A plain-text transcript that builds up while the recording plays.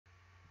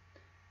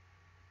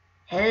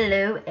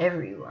Hello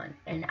everyone,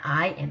 and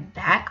I am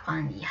back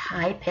on the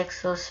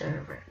Hypixel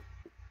server.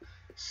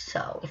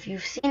 So, if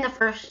you've seen the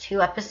first two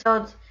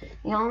episodes,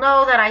 you'll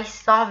know that I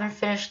still haven't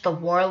finished the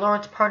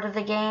Warlords part of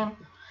the game.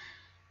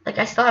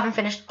 I still haven't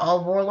finished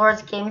all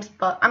Warlords games,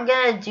 but I'm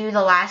gonna do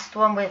the last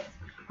one with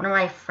one of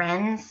my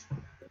friends.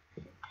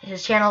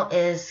 His channel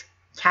is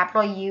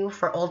capital U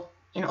for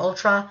in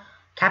Ultra,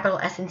 capital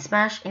S in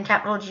Smash, and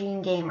capital G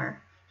in Gamer.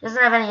 He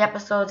doesn't have any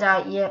episodes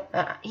out yet,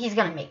 but he's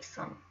gonna make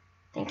some.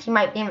 I think he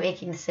might be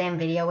making the same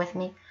video with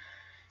me.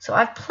 So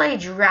I've played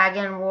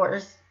Dragon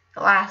Wars the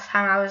last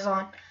time I was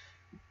on.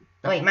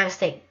 No, wait, my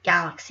mistake.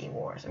 Galaxy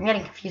Wars. I'm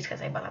getting confused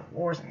because they both have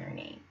wars in their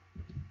name.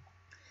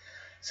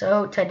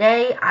 So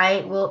today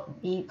I will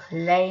be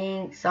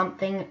playing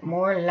something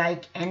more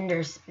like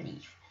Ender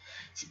Spleef.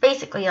 It's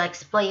basically like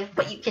Spleef,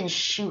 but you can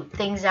shoot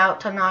things out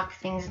to knock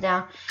things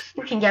down.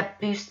 You can get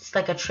boosts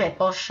like a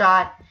triple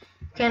shot.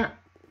 You can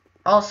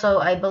also,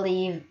 I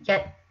believe,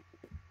 get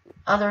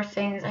other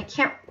things. I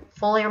can't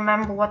fully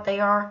remember what they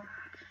are,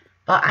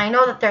 but I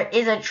know that there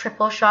is a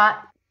triple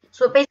shot,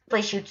 so it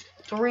basically shoots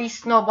 3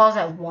 snowballs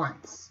at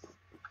once.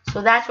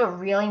 So that's what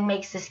really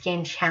makes this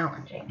game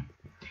challenging,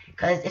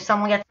 because if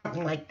someone gets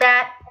something like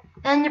that,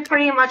 then you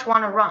pretty much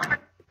want to run.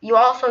 You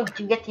also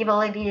do get the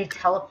ability to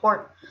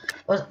teleport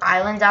those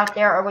islands out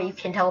there, or what you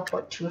can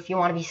teleport to if you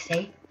want to be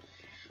safe.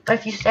 But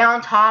if you stay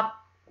on top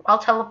while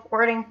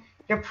teleporting,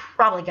 you're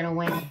probably going to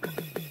win.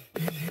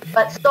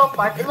 But so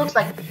far, it looks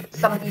like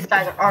some of these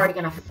guys are already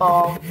going to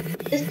fall.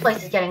 This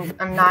place is getting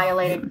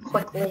annihilated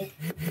quickly.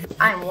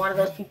 I am one of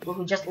those people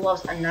who just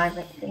loves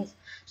annihilating things.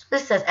 So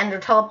this says Ender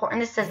Teleport,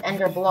 and this says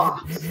Ender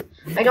Blocks.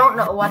 I don't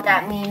know what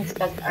that means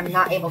because I'm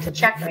not able to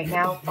check right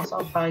now. Also,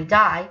 I'll probably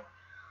die.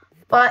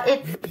 But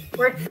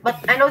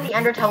I know the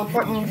Ender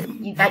Teleport means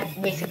you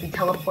basically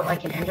teleport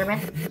like an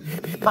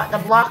Enderman. But the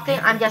block thing,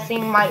 I'm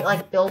guessing,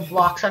 might build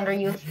blocks under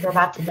you if you're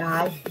about to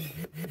die.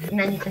 And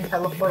then you can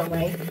teleport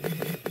away.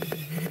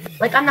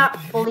 I'm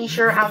not fully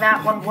sure how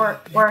that one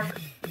work,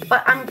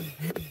 but I'm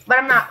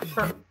not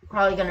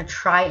probably gonna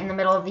try it in the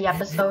middle of the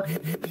episode.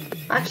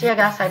 Actually, I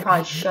guess I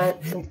probably should,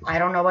 since I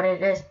don't know what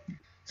it is.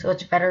 So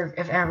it's better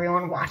if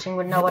everyone watching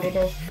would know what it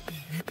is.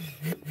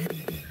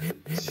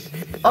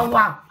 Oh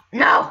wow!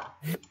 No!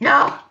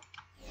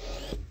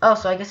 Oh,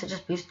 so I guess it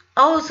just boosts.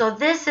 Oh, so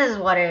this is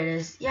what it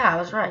is. Yeah, I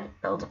was right.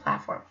 Build a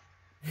platform.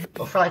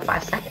 Go for like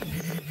 5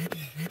 seconds.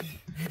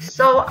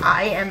 So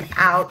I am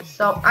out,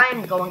 so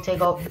I'm going to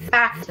go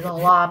back to the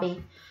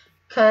lobby,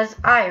 because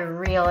I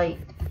really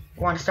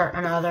want to start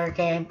another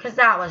game, because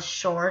that was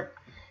short.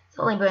 It's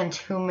only been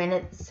 2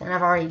 minutes, and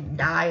I've already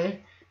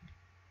died.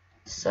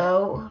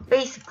 So,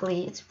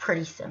 basically, it's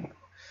pretty simple.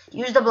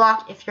 Use the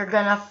block if you're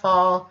gonna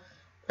fall,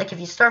 if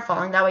you start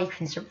falling, that way you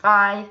can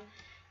survive,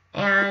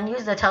 and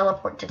use the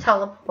teleport to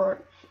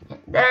teleport, and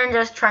then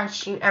just try and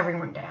shoot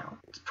everyone down.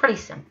 It's pretty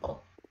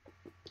simple.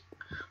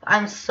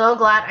 I'm so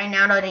glad I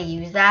now know how to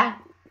use that.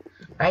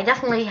 But I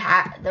definitely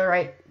had the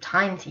right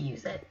time to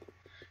use it.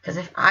 Because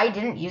if I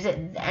didn't use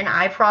it, then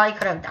I probably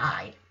could have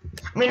died.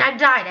 I mean, I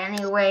died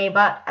anyway,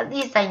 but at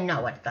least I know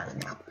what it does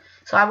now.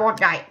 So I won't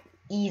die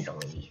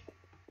easily.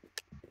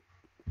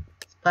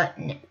 But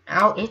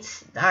now it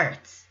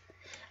starts.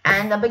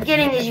 And the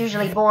beginning is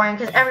usually boring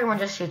because everyone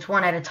just shoots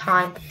one at a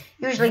time.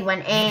 Usually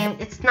when aimed,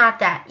 it's not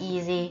that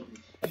easy.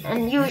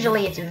 And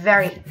usually it's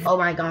very... Oh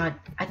my god,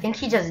 I think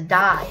he just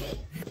died.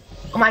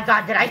 Oh my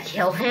god, did I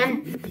kill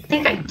him? I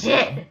think I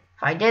did.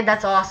 If I did,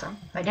 that's awesome.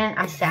 If I didn't,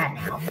 I'm sad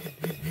now.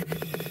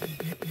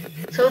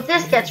 So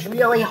this gets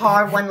really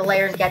hard when the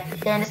layers get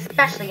thin,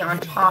 especially on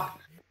top.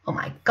 Oh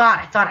my god,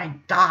 I thought I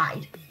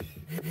died.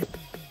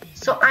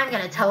 So I'm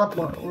going to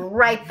teleport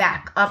right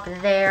back up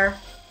there.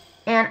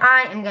 And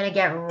I am going to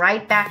get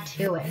right back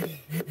to it.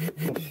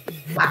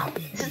 Wow,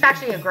 this is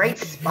actually a great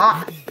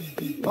spot.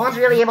 No one's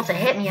really able to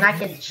hit me, and I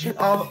can shoot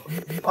all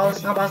the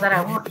snowballs that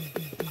I want.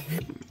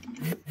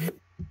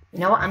 You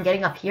know what? I'm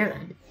getting up here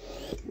then.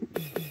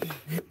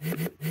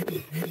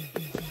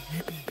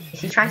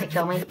 Is he trying to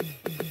kill me?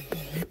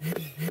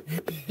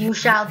 You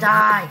shall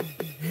die.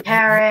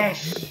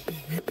 Perish.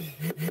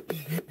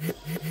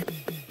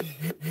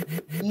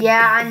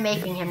 Yeah, I'm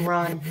making him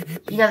run.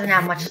 He doesn't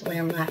have much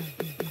slam left.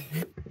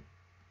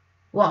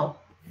 Whoa.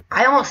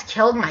 I almost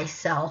killed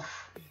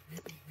myself.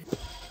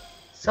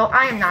 So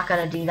I am not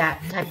going to do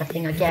that type of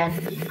thing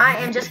again. I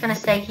am just going to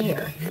stay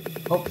here.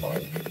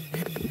 Hopefully.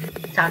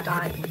 Without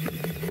dying.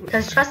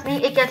 Because trust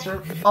me, it gets...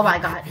 Oh my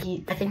god,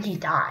 I think he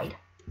died.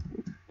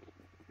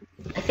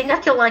 I think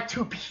I've killed like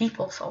 2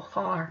 people so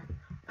far.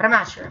 But I'm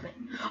not sure of it.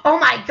 Oh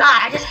my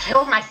god, I just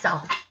killed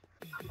myself.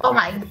 Oh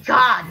my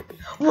god.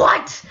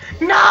 What?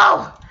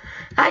 No!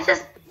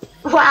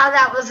 Wow,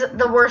 that was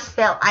the worst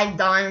fail I've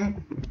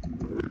done.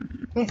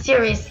 I mean,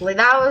 seriously,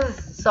 that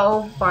was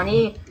so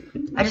funny.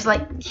 I just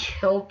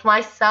killed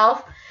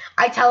myself.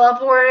 I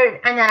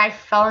teleported and then I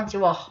fell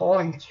into a hole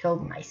and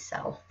killed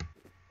myself.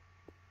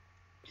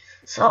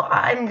 So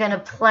I'm gonna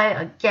play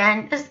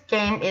again. This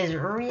game is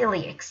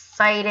really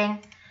exciting.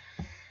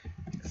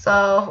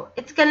 So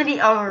it's gonna be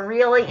a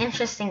really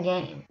interesting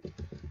game.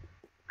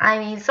 I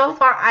mean, so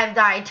far I've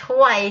died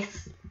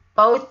twice,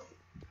 both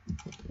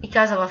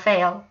because of a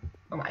fail.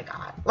 Oh my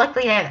god.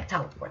 Luckily they have that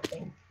teleport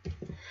thing.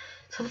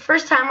 So the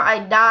first time I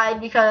died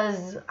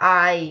because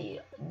I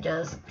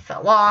just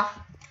fell off.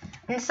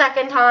 And the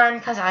second time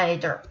because I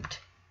derped.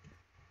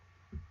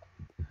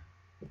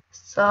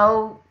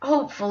 So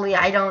hopefully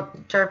I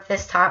don't derp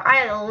this time.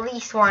 I at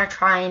least want to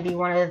try and be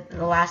one of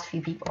the last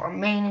few people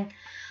remaining.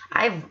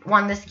 I've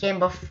won this game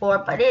before,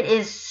 but it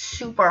is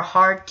super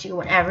hard to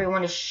when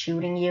everyone is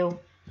shooting you.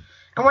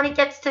 And when it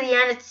gets to the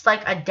end, it's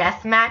like a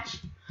death match.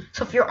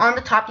 So if you're on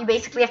the top, you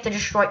basically have to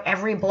destroy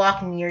every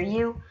block near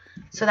you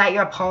so that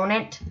your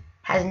opponent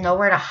has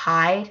nowhere to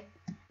hide.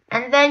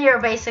 And then you're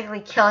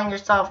basically killing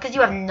yourself because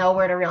you have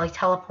nowhere to really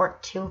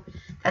teleport to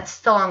that's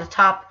still on the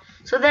top.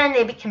 So then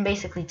they can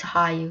basically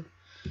tie you.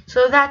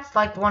 So that's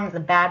like one of the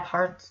bad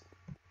parts.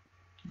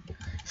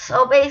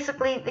 So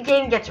basically, the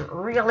game gets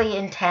really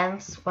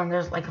intense when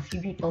there's like a few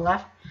people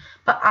left.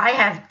 But I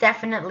have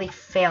definitely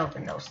failed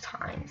in those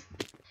times.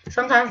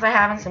 Sometimes I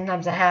haven't,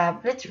 sometimes I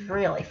have. But it's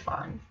really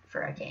fun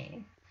for a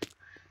game.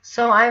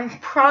 So I'm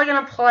probably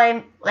going to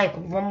play like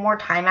one more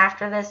time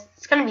after this.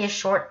 It's going to be a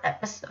short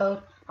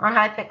episode on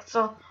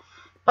Hypixel.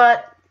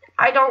 But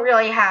I don't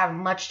really have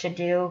much to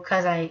do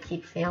because I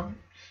keep failing.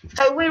 If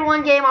I win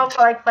one game, I'll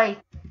probably play.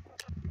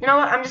 You know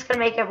what? I'm just going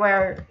to make it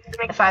where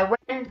if I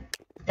win,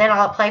 then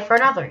I'll play for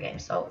another game.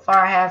 So far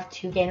I have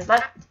 2 games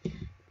left.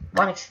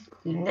 One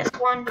excluding this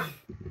one.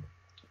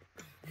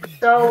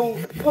 So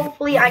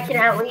hopefully I can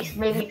at least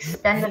maybe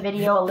extend the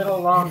video a little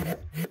longer.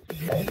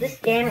 This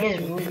game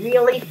is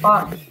really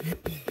fun.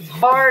 It's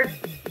hard.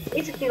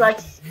 Basically like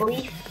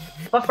Spleef,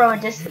 but from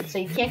a distance. So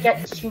you can't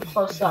get too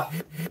close up.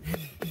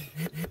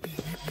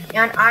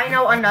 And I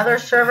know another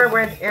server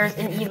where there's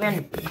an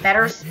even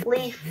better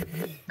Spleef,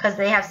 because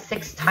they have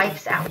 6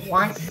 types at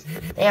once.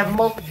 They have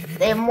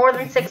more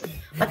than 6,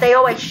 but they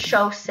always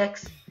show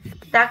 6.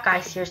 That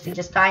guy seriously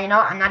just died. You know,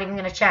 I'm not even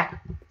gonna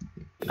check.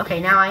 Okay,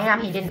 now I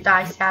am. He didn't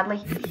die,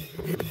 sadly.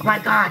 Oh my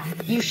god,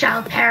 you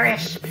shall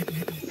perish.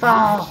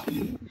 Fall.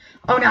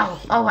 Oh no.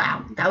 Oh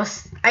wow.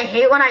 I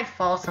hate when I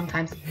fall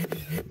sometimes.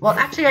 Well,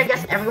 actually, I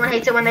guess everyone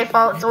hates it when they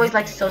fall. It's always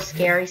like so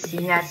scary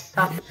seeing that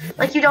stuff.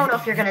 Like you don't know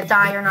if you're gonna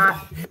die or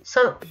not.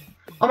 So,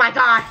 oh my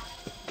god.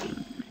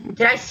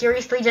 Did I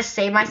seriously just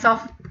save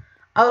myself?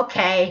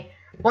 Okay.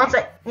 You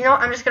know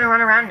what? I'm just gonna run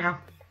around now.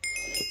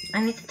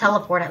 I need to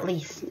teleport at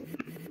least.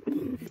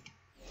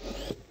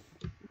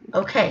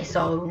 Okay,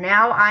 so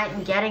now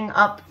I'm getting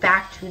up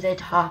back to the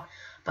top.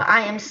 But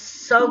I am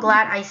so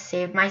glad I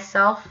saved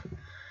myself.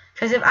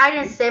 Because if I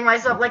didn't save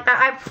myself like that,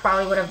 I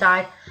probably would have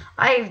died.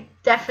 I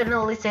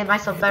definitely saved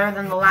myself better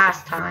than the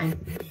last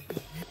time.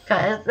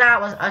 Because that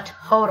was a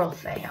total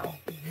fail.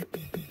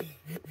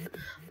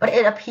 But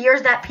it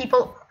appears that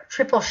people are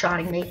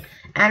triple-shotting me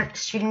and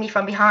shooting me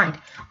from behind.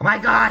 Oh my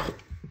god.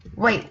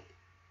 Wait.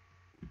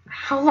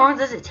 How long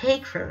does it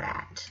take for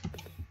that?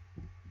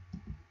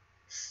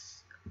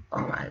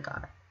 Oh my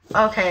god.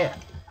 Okay.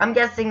 I'm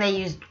guessing they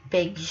used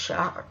big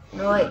shot.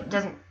 No, it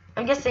doesn't.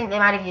 I'm guessing they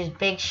might have used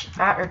big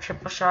shot or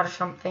triple shot or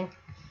something.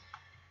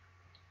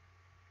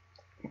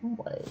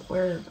 Wait,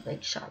 where's the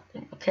big shot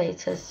thing? Okay, it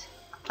says.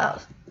 Oh.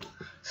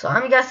 So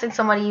I'm guessing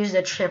somebody used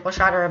a triple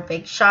shot or a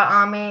big shot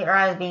on me, or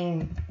I was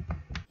being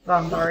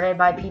bombarded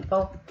by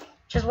people.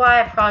 Which is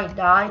why I probably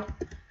died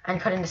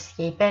and couldn't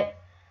escape it.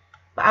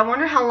 But I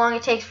wonder how long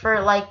it takes for,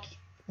 like,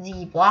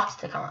 the blocks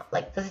to come up.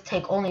 Like, does it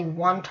take only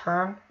one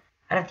turn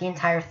out of the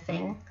entire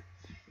thing?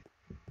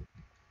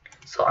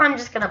 So I'm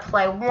just going to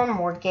play one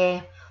more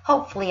game.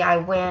 Hopefully I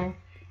win.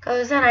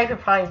 Because then I could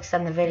probably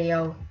extend the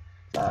video.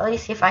 So let me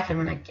see if I can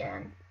win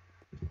again.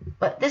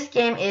 But this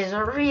game is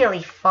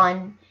really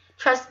fun.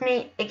 Trust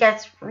me, it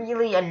gets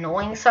really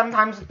annoying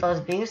sometimes with those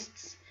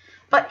boosts.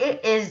 But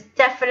it is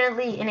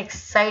definitely an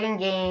exciting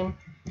game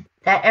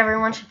that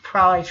everyone should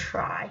probably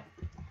try.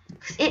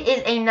 Because it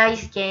is a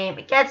nice game.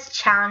 It gets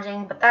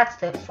challenging, but that's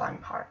the fun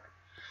part.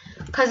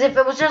 Because if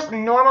it was just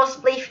normal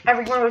Spleef,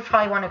 everyone would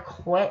probably want to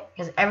quit.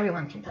 Because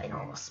everyone can play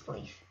normal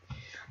Spleef.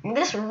 And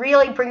this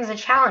really brings the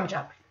challenge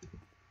up.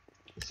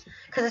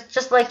 Because it's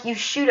just like you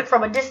shoot it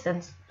from a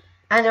distance.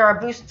 And there are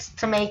boosts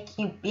to make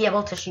you be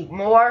able to shoot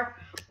more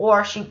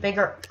or shoot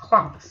bigger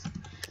clumps.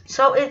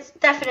 So it's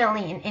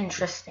definitely an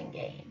interesting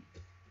game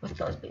with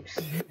those boosts.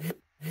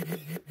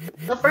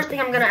 The first thing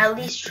I'm going to at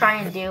least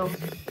try and do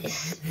is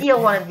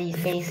steal one of these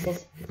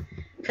bases.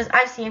 Because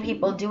I've seen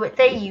people do it.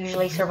 They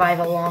usually survive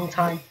a long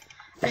time.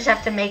 I just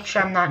have to make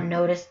sure I'm not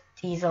noticed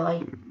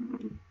easily.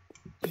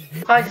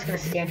 Probably just going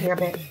to stand here a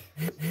bit.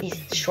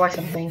 Destroy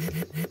some things.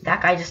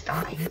 That guy just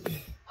died.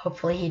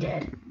 Hopefully he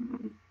did.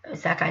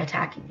 Is that guy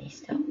attacking me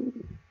still?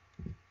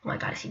 Oh my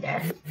god, is he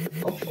dead?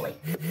 Hopefully.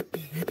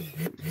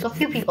 So a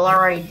few people are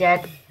already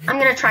dead. I'm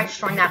going to try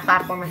destroying that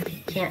platform if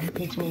he can't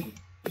reach me.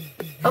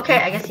 Okay,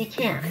 I guess he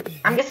can.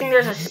 I'm guessing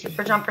there's a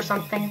super jump or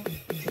something.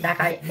 That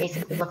guy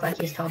basically looked like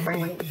he was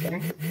teleporting when he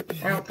didn't.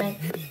 I don't think.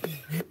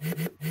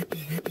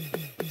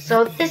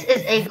 So this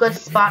is a good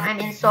spot I'm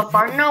in so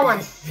far. No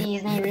one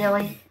sees me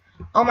really.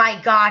 Oh my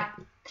god.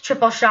 The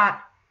triple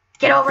shot.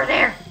 Get over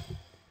there.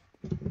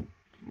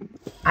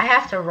 I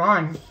have to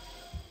run.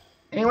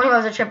 Anyone who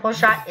has a triple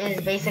shot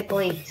is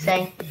basically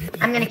saying,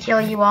 I'm gonna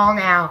kill you all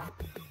now.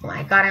 Oh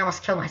my god, I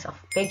almost killed myself.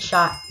 Big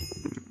shot.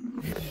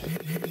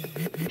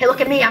 Hey,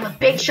 look at me. I'm a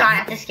big shot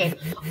at this game.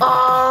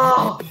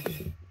 Oh!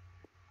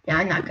 Yeah,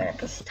 I'm not good at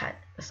this time.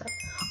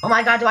 Oh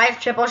my god, do I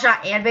have triple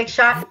shot and big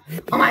shot?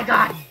 Oh my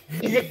god,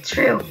 is it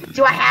true?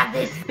 Do I have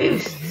this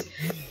boost?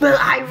 Will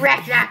I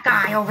wreck that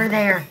guy over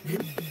there?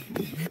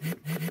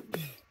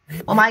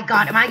 Oh my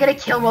god, am I gonna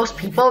kill most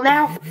people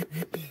now?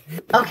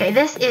 Okay,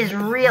 this is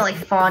really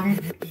fun.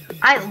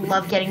 I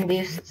love getting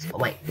boosts. Oh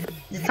wait,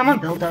 did someone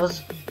build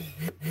those?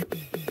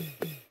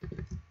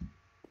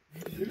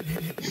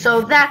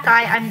 So that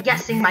guy, I'm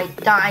guessing, might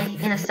die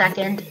in a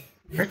second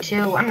or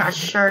two. I'm not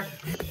sure.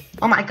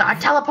 Oh my god,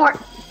 teleport!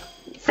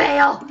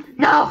 Fail!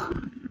 No!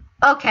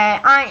 Okay,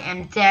 I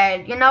am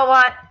dead. You know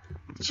what?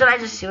 Should I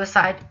just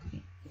suicide?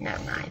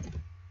 Never mind.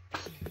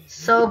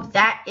 So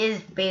that is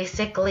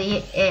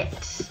basically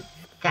it.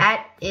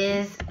 That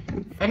is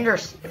Ender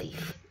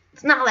Spleef.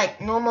 It's not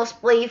like normal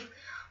Spleef,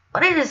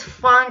 but it is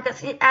fun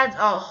because it adds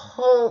a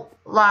whole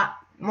lot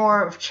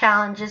more of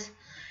challenges,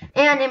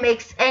 and it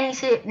makes any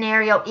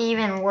scenario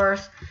even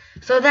worse.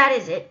 So that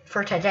is it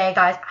for today,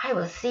 guys. I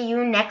will see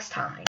you next time.